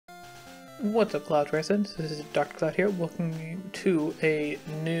What's up, Cloud Residents? This is Dr. Cloud here, welcoming you to a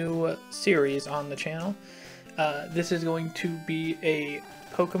new series on the channel. This is going to be a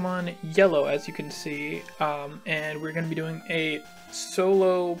Pokemon Yellow, as you can see, and we're going to be doing a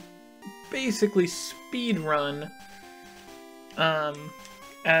solo, basically speed run,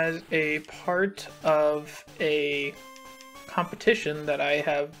 as a part of a competition that I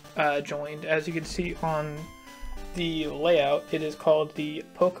have joined. As you can see on the layout, it is called the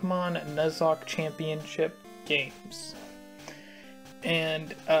Pokemon Nuzlocke Championship Games.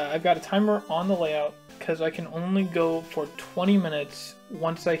 And I've got a timer on the layout because I can only go for 20 minutes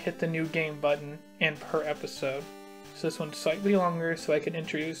once I hit the new game button and per episode. So this one's slightly longer so I can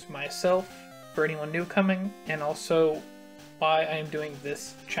introduce myself for anyone new coming and also why I am doing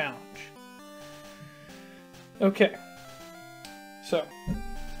this challenge. Okay, so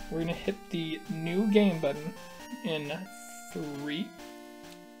we're going to hit the new game button in 3,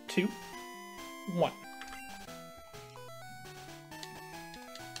 2, 1.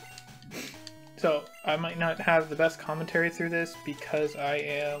 So I might not have the best commentary through this because I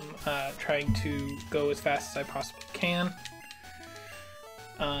am trying to go as fast as I possibly can.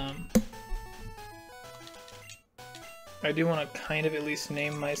 I do want to kind of at least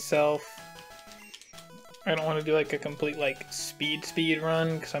name myself. I don't want to do like a complete like speed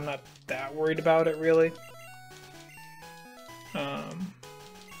run because I'm not that worried about it really.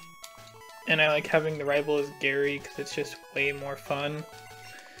 And I like having the rival as Gary because it's just way more fun.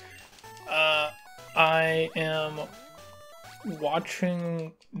 I am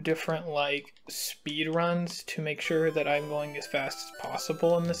watching different like speed runs to make sure that I'm going as fast as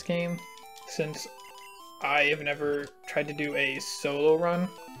possible in this game, since I have never tried to do a solo run.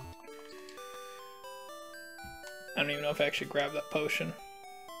 I don't even know if I actually grabbed that potion.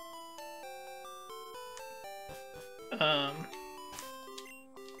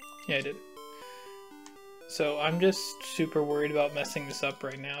 Yeah, I did. So I'm just super worried about messing this up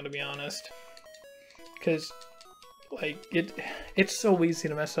right now, to be honest. Because, like, it's so easy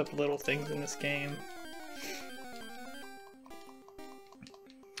to mess up little things in this game.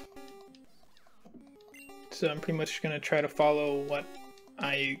 So I'm pretty much going to try to follow what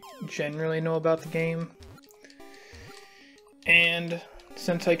I generally know about the game. And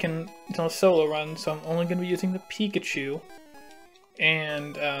since I can, it's on a solo run, so I'm only going to be using the Pikachu.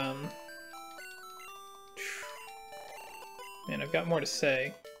 And, man, I've got more to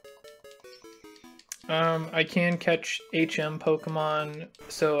say. I can catch HM Pokemon,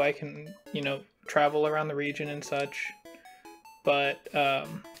 so I can, you know, travel around the region and such. But,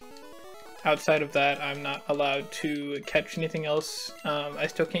 outside of that, I'm not allowed to catch anything else. I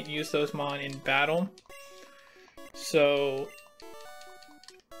still can't use those Mon in battle. So,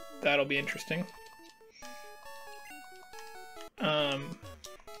 that'll be interesting.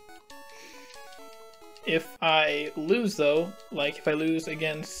 If I lose though, like if I lose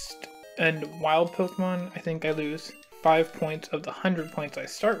against a wild Pokemon, I think I lose 5 points of the 100 points I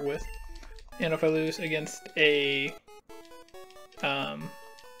start with. And if I lose against a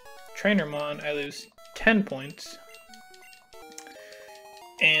Trainer Mon, I lose 10 points.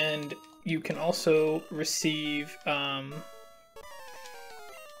 And you can also receive, I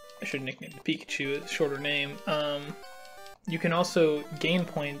should nickname the Pikachu, it's a shorter name. You can also gain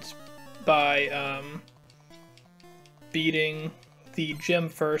points by beating the gym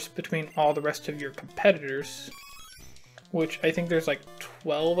first between all the rest of your competitors, which I think there's like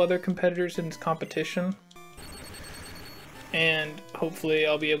 12 other competitors in this competition. And hopefully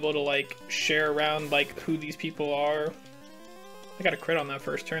I'll be able to like share around like who these people are. I got a crit on that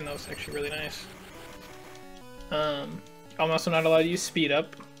first turn, that was actually really nice. I'm also not allowed to use speed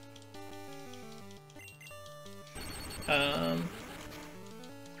up. There's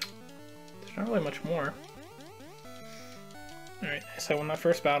not really much more. Alright, so I won that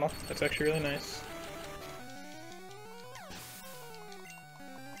first battle. That's actually really nice.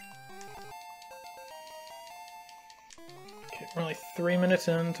 Okay, we're only 3 minutes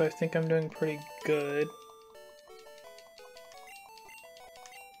in, so I think I'm doing pretty good.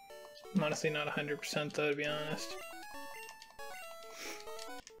 I'm honestly not 100% though, to be honest.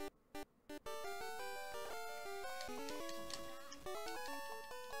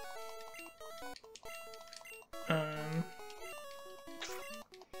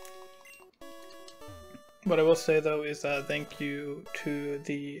 What I will say though is thank you to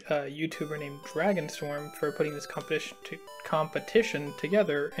the YouTuber named Dragonstorm for putting this competition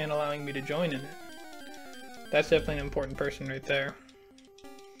together and allowing me to join in it. That's definitely an important person right there.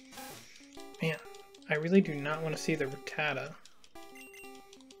 Man, I really do not want to see the Rattata.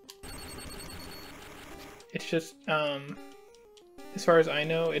 It's just, as far as I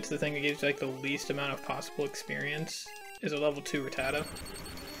know, it's the thing that gives you like the least amount of possible experience is a level 2 Rattata.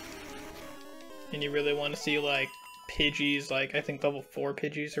 And you really want to see like Pidgeys, like I think level 4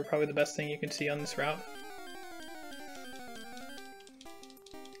 Pidgeys are probably the best thing you can see on this route.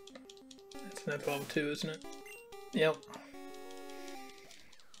 That's not level 2, isn't it? Yep.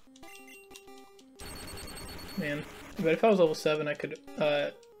 Man, but if I was level 7, I could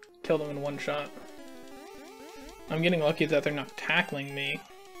kill them in one shot. I'm getting lucky that they're not tackling me,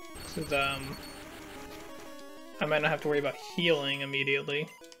 because I might not have to worry about healing immediately.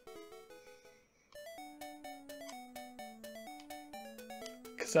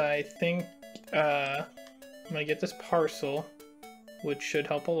 Because I think I'm gonna get this parcel, which should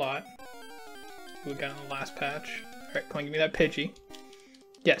help a lot. We got in the last patch. Alright, come on, give me that Pidgey.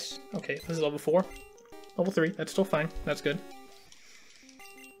 Yes, okay, this is level 4. Level 3, that's still fine. That's good.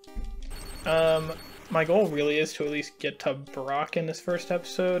 My goal really is to at least get to Brock in this first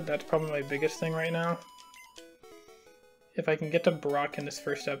episode. That's probably my biggest thing right now. If I can get to Brock in this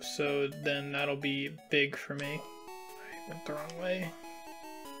first episode, then that'll be big for me. I went the wrong way.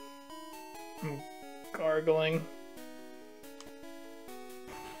 I'm gargling.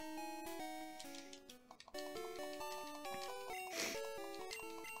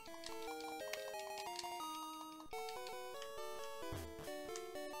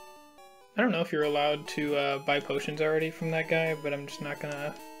 I don't know if you're allowed to buy potions already from that guy, but I'm just not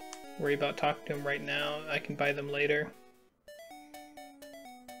gonna worry about talking to him right now. I can buy them later.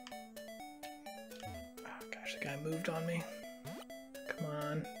 Oh gosh, the guy moved on me. Come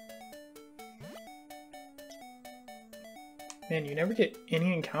on. Man, you never get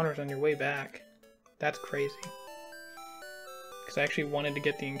any encounters on your way back. That's crazy. Because I actually wanted to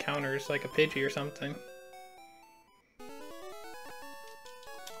get the encounters, like a Pidgey or something.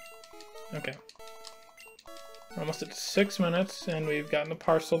 Okay. We're almost at 6 minutes, and we've gotten the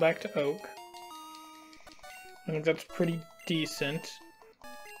parcel back to Oak. I think that's pretty decent.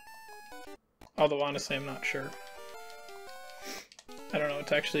 Although, honestly, I'm not sure. I don't know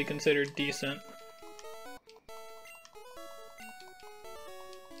what's actually considered decent.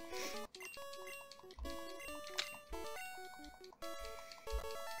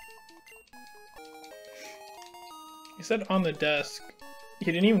 He said on the desk. He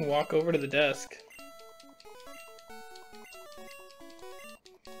didn't even walk over to the desk.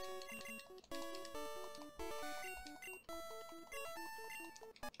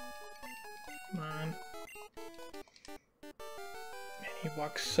 Come on. Man, he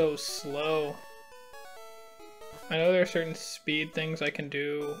walks so slow. I know there are certain speed things I can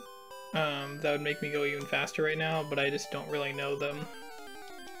do that would make me go even faster right now, but I just don't really know them.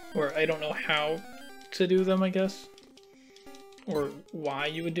 Or I don't know how to do them, I guess. Or why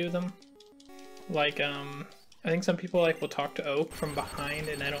you would do them. Like, I think some people will talk to Oak from behind,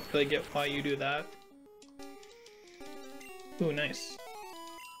 and I don't really get why you do that. Ooh, nice.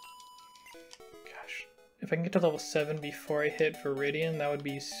 Gosh, if I can get to level 7 before I hit Viridian, that would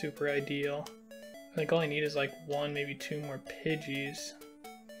be super ideal. I think all I need is like 1, maybe 2 more Pidgeys.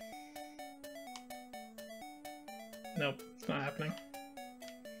 Nope, it's not happening.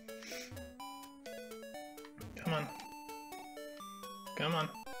 Come on. Come on.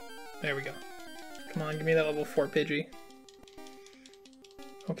 There we go. Come on, give me that level 4 Pidgey.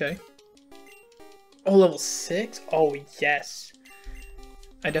 Okay. Oh, level 6? Oh, yes.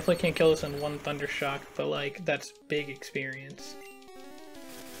 I definitely can't kill this in one Thunder Shock, but like, that's big experience.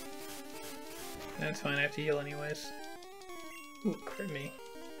 That's fine, I have to heal anyways. Ooh, crit me.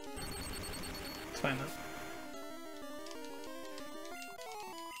 It's fine though.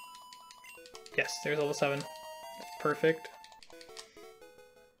 Yes, there's level 7. Perfect.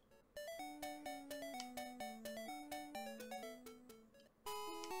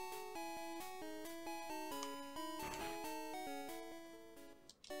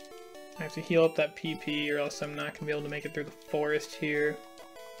 I have to heal up that PP or else I'm not going to be able to make it through the forest here.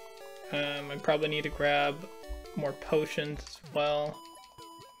 I probably need to grab more potions as well.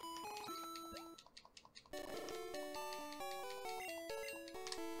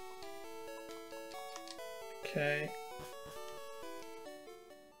 Okay.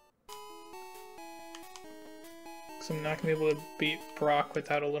 So I'm not going to be able to beat Brock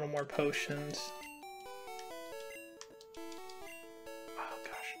without a little more potions.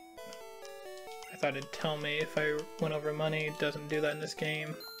 I thought it'd tell me if I went over money. It doesn't do that in this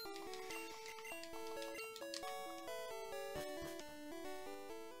game.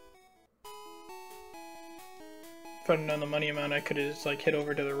 If I'd known the money amount, I could have just like hit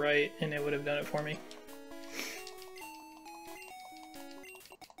over to the right and it would have done it for me.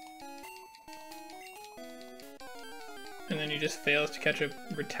 And then you just fails to catch a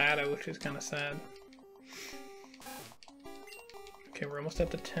Rattata, which is kind of sad. Okay, we're almost at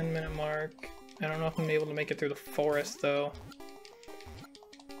the 10-minute mark. I don't know if I'm able to make it through the forest, though.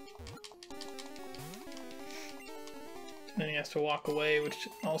 Then he has to walk away, which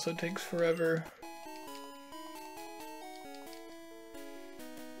also takes forever.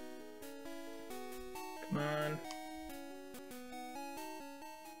 Come on.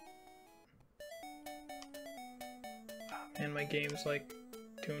 Oh, man, my game's like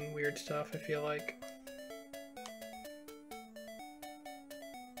doing weird stuff, I feel like.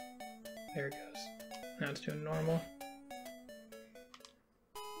 There it goes. Now it's doing normal.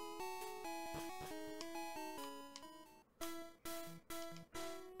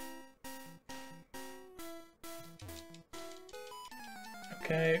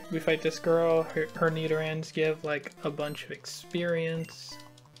 Okay, we fight this girl. Her Nidorans give like a bunch of experience.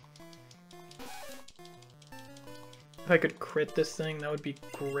 If I could crit this thing, that would be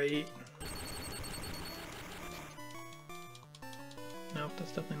great. Nope,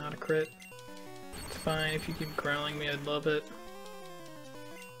 that's definitely not a crit. It's fine, if you keep growling me, I'd love it.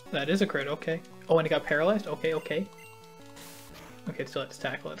 That is a crit, okay. Oh, and it got paralyzed? Okay, okay. Okay, it still has to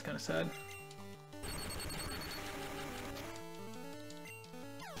tackle, that's kind of sad.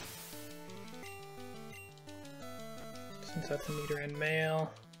 Since that's a Nidoran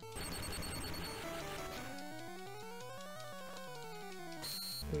male.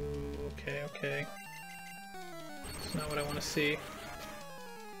 Ooh, okay, okay. That's not what I want to see.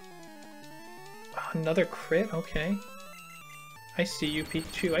 Oh, another crit? Okay. I see you,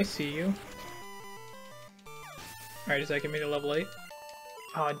 Pikachu. I see you. Alright, does that get me to level 8?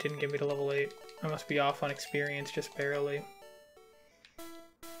 Oh, it didn't get me to level 8. I must be off on experience, just barely.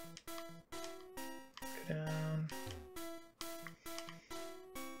 Go down.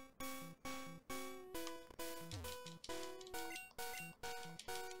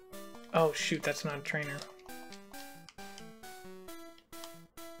 Oh shoot, that's not a trainer.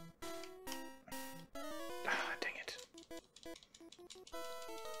 Ah, dang it.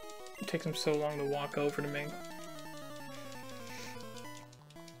 It takes him so long to walk over to me.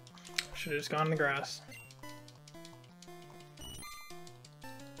 Should've just gone in the grass.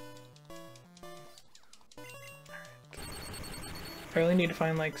 I really need to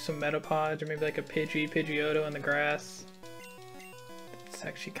find like some Metapods or maybe like a Pidgeotto in the grass. It's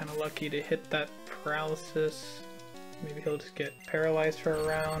actually kind of lucky to hit that paralysis. Maybe he'll just get paralyzed for a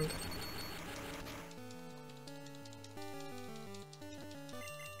round.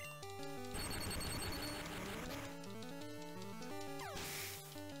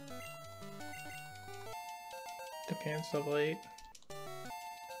 Okay, it's level 8.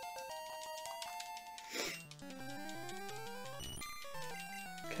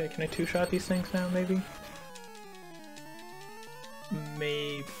 Okay, can I two-shot these things now, maybe?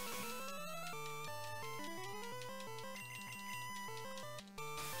 Maybe.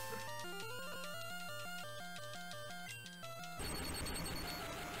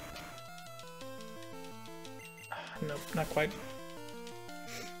 Nope, not quite.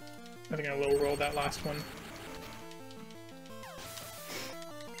 I think I low rolled that last one.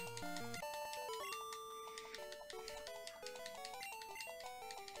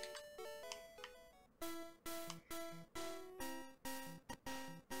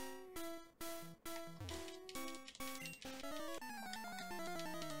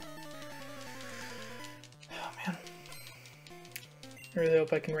 I really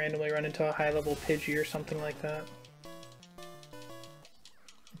hope I can randomly run into a high-level Pidgey or something like that.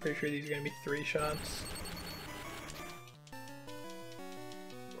 I'm pretty sure these are going to be 3 shots.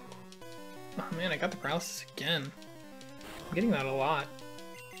 Oh man, I got the paralysis again. I'm getting that a lot.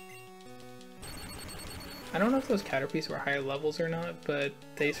 I don't know if those Caterpies were higher levels or not, but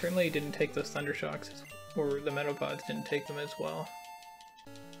they certainly didn't take those Thunder Shocks, or the Metapods didn't take them as well.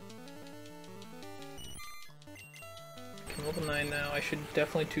 Okay, level 9 now. I should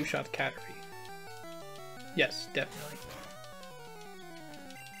definitely two-shot the Caterpie. Yes, definitely.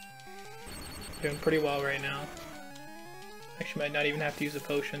 Doing pretty well right now. Actually, might not even have to use a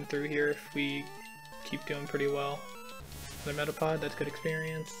potion through here if we keep doing pretty well. Another Metapod, that's good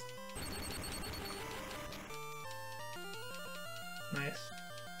experience. Nice.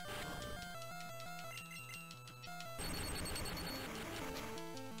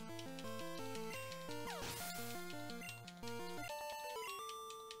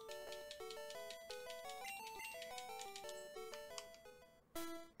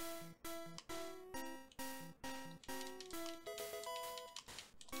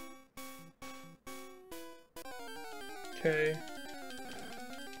 Okay.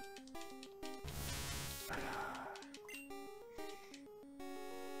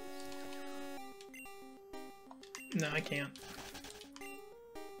 No, I can't.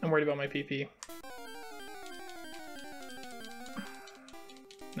 I'm worried about my PP.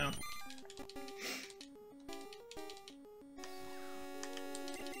 No.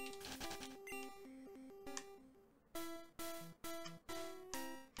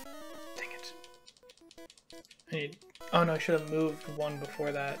 Dang it. I need... Oh no, I should have moved one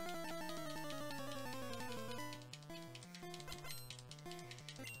before that.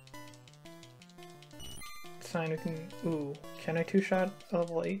 Sign we can... Ooh, can I two-shot a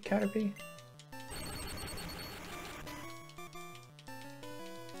level 8 Caterpie?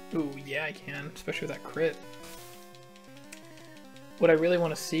 Ooh, yeah I can, especially with that crit. What I really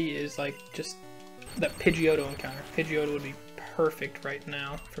want to see is like just that Pidgeotto encounter. Pidgeotto would be perfect right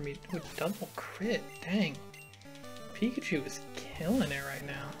now for me with double crit. Dang. Pikachu is killing it right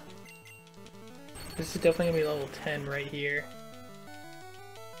now. This is definitely gonna be level 10 right here.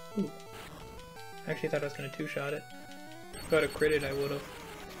 Ooh. I actually thought I was gonna two-shot it. If I would have critted, I would have.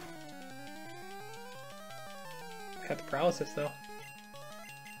 Got the paralysis though.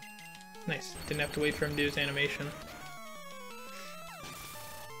 Nice. Didn't have to wait for him to do his animation.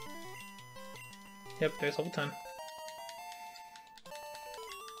 Yep, there's level 10.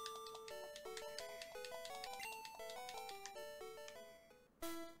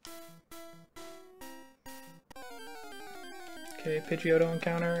 Okay, Pidgeotto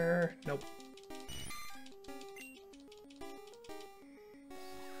encounter. Nope.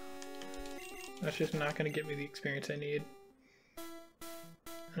 That's just not going to get me the experience I need.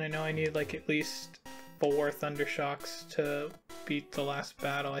 And I know I need like at least 4 Thundershocks to beat the last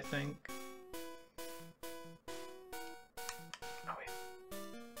battle, I think. Oh wait.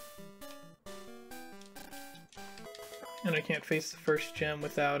 And I can't face the first gym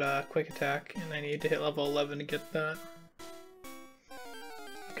without Quick Attack, and I need to hit level 11 to get that.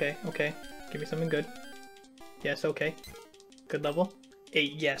 Okay, okay. Give me something good. Yes, okay. Good level.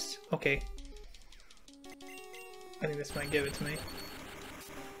 8, yes. Okay. I think this might give it to me.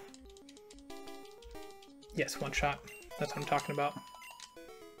 Yes, one shot. That's what I'm talking about.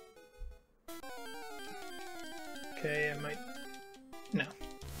 Okay, I might... No.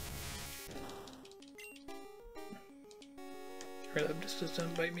 I really hope this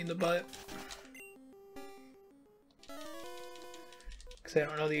doesn't bite me in the butt. Because I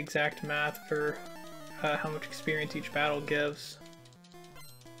don't know the exact math for how much experience each battle gives.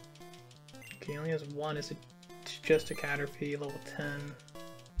 Okay, he only has one. It's just a Caterpie, level 10.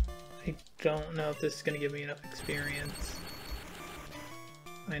 I don't know if this is going to give me enough experience.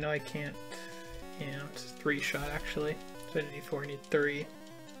 I know I can't... Yeah, it's a 3-shot actually. So I didn't need 4, I need 3.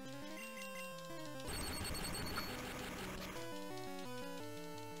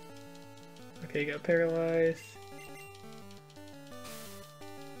 Okay, got paralyzed.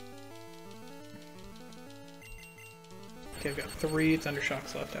 Okay, I've got 3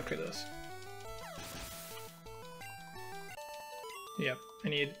 Thundershocks left after this. Yep, I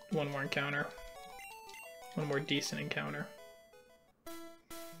need one more encounter. One more decent encounter.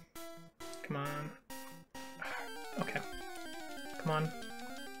 Come on. Okay. Come on.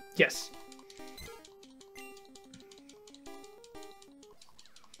 Yes!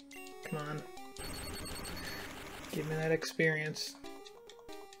 Come on. Give me that experience.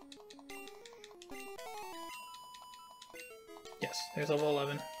 Yes, there's level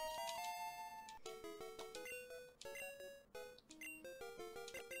 11.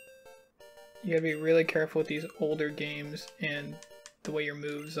 You gotta be really careful with these older games and the way your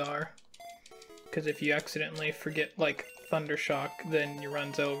moves are. Because if you accidentally forget, like, Thundershock, then your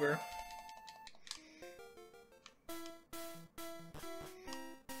run's over.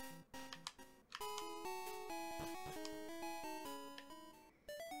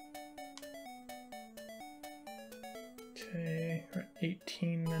 Okay, we're at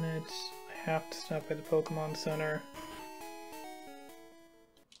 18 minutes. I have to stop by the Pokemon Center.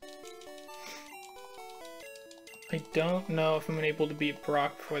 I don't know if I'm able to beat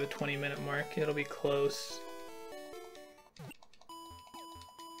Brock before the 20-minute mark. It'll be close.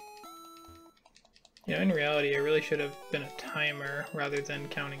 Yeah, in reality, I really should have been a timer rather than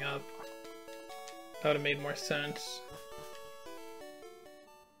counting up. That would have made more sense.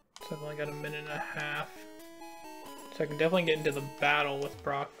 So I've only got a minute and a half. So I can definitely get into the battle with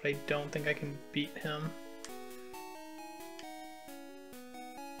Brock, but I don't think I can beat him.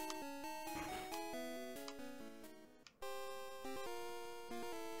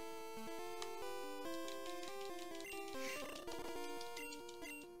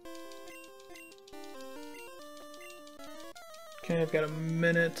 Okay, I've got a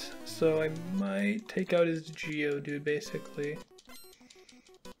minute, so I might take out his Geodude, basically.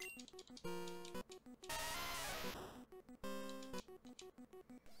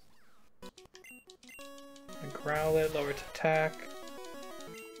 growl it, lower its attack.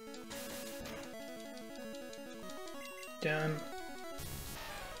 Done.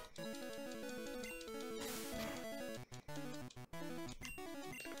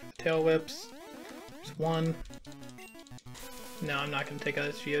 Tail whips. There's one. No, I'm not gonna take out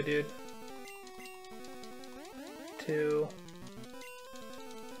this Geodude. 2.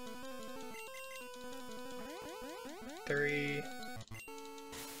 3.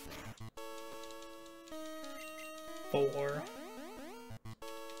 4.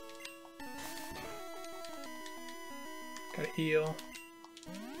 Gotta heal.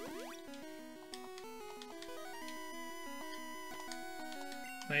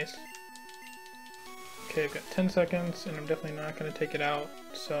 Nice. Okay, I've got 10 seconds, and I'm definitely not going to take it out,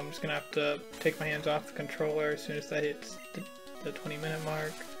 so I'm just going to have to take my hands off the controller as soon as that hits the 20-minute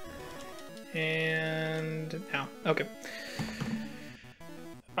mark. And now, okay.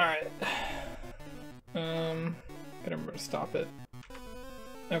 Alright. Gotta remember to stop it.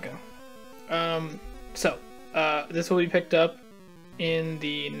 Okay. This will be picked up in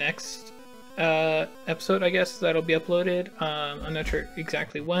the next episode, I guess, that'll be uploaded. I'm not sure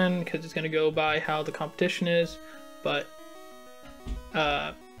exactly when, because it's going to go by how the competition is, but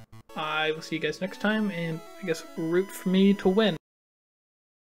I will see you guys next time, and I guess root for me to win.